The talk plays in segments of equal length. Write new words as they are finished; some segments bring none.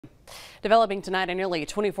Developing tonight, a nearly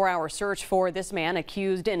 24-hour search for this man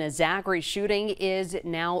accused in a Zachary shooting is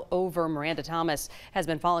now over. Miranda Thomas has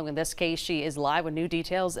been following this case. She is live with new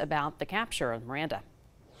details about the capture. Miranda.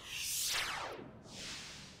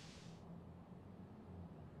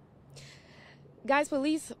 Guys,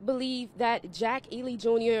 police believe that Jack Ealy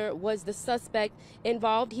Jr. was the suspect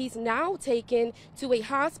involved. He's now taken to a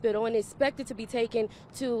hospital and expected to be taken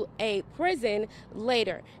to a prison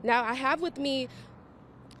later. Now, I have with me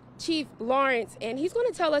Chief Lawrence, and he's going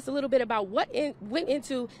to tell us a little bit about what went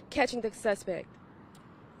into catching the suspect.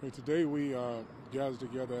 Today we gathered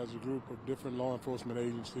together as a group of different law enforcement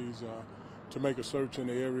agencies to make a search in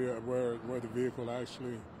the area where the vehicle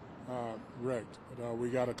actually wrecked.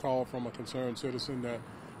 We got a call from a concerned citizen that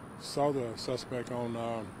saw the suspect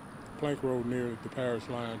on Plank Road near the parish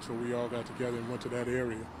line, so we all got together and went to that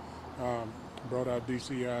area, brought out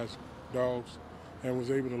DCI's dogs, and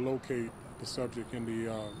was able to locate the subject in the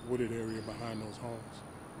wooded area behind those homes.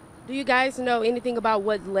 Do you guys know anything about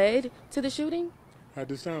what led to the shooting? At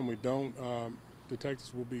this time, we don't.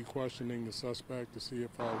 Detectives will be questioning the suspect to see if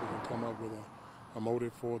we can come up with a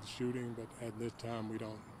motive for the shooting, but at this time, we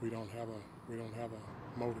don't have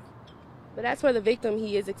a motive. But as for the victim,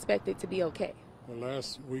 he is expected to be okay. The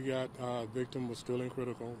last we got, victim was still in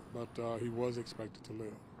critical, but he was expected to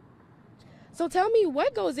live. So tell me,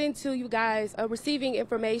 what goes into you guys receiving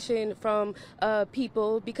information from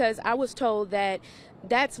people? Because I was told that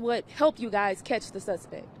that's what helped you guys catch the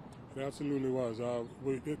suspect. It absolutely was.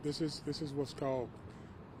 This is what's called,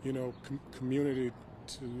 community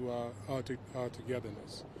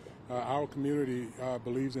togetherness. Our community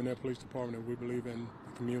believes in their police department, and we believe in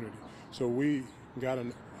the community. So we got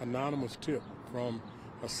an anonymous tip from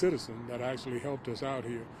a citizen that actually helped us out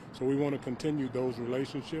here. So we want to continue those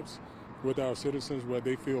relationships with our citizens where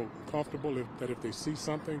they feel comfortable that if they see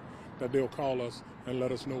something, that they'll call us and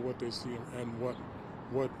let us know what they see and what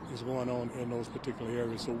is going on in those particular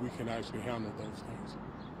areas, so we can actually handle those things.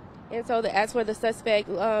 And so as for the suspect,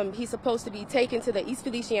 he's supposed to be taken to the East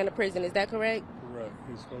Feliciana prison, is that correct? Correct.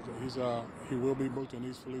 He will be booked in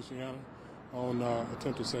East Feliciana on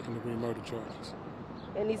attempted second-degree murder charges.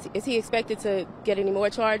 And is he expected to get any more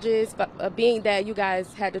charges, being that you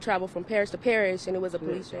guys had to travel from parish to parish and it was a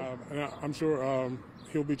police raid? I'm sure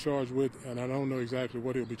he'll be charged with, and I don't know exactly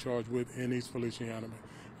what he'll be charged with in East Feliciana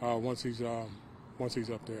once he's up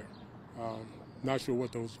there. Not sure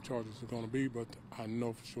what those charges are going to be, but I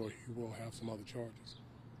know for sure he will have some other charges.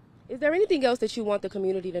 Is there anything else that you want the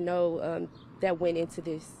community to know that went into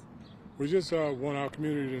this? We just want our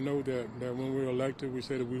community to know that when we're elected, we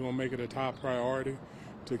say that we're going to make it a top priority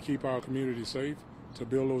to keep our community safe, to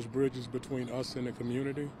build those bridges between us and the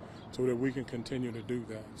community so that we can continue to do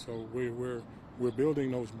that. So we're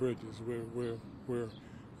building those bridges. We're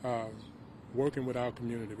working with our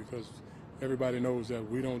community because everybody knows that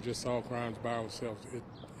we don't just solve crimes by ourselves.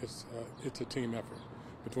 It's a team effort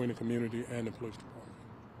between the community and the police department.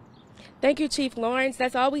 Thank you, Chief Lawrence.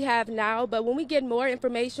 That's all we have now, but when we get more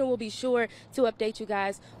information, we'll be sure to update you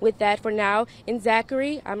guys with that. For now, in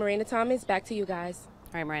Zachary, I'm Miranda Thomas. Back to you guys.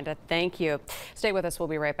 All right, Miranda, thank you. Stay with us. We'll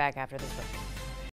be right back after this break.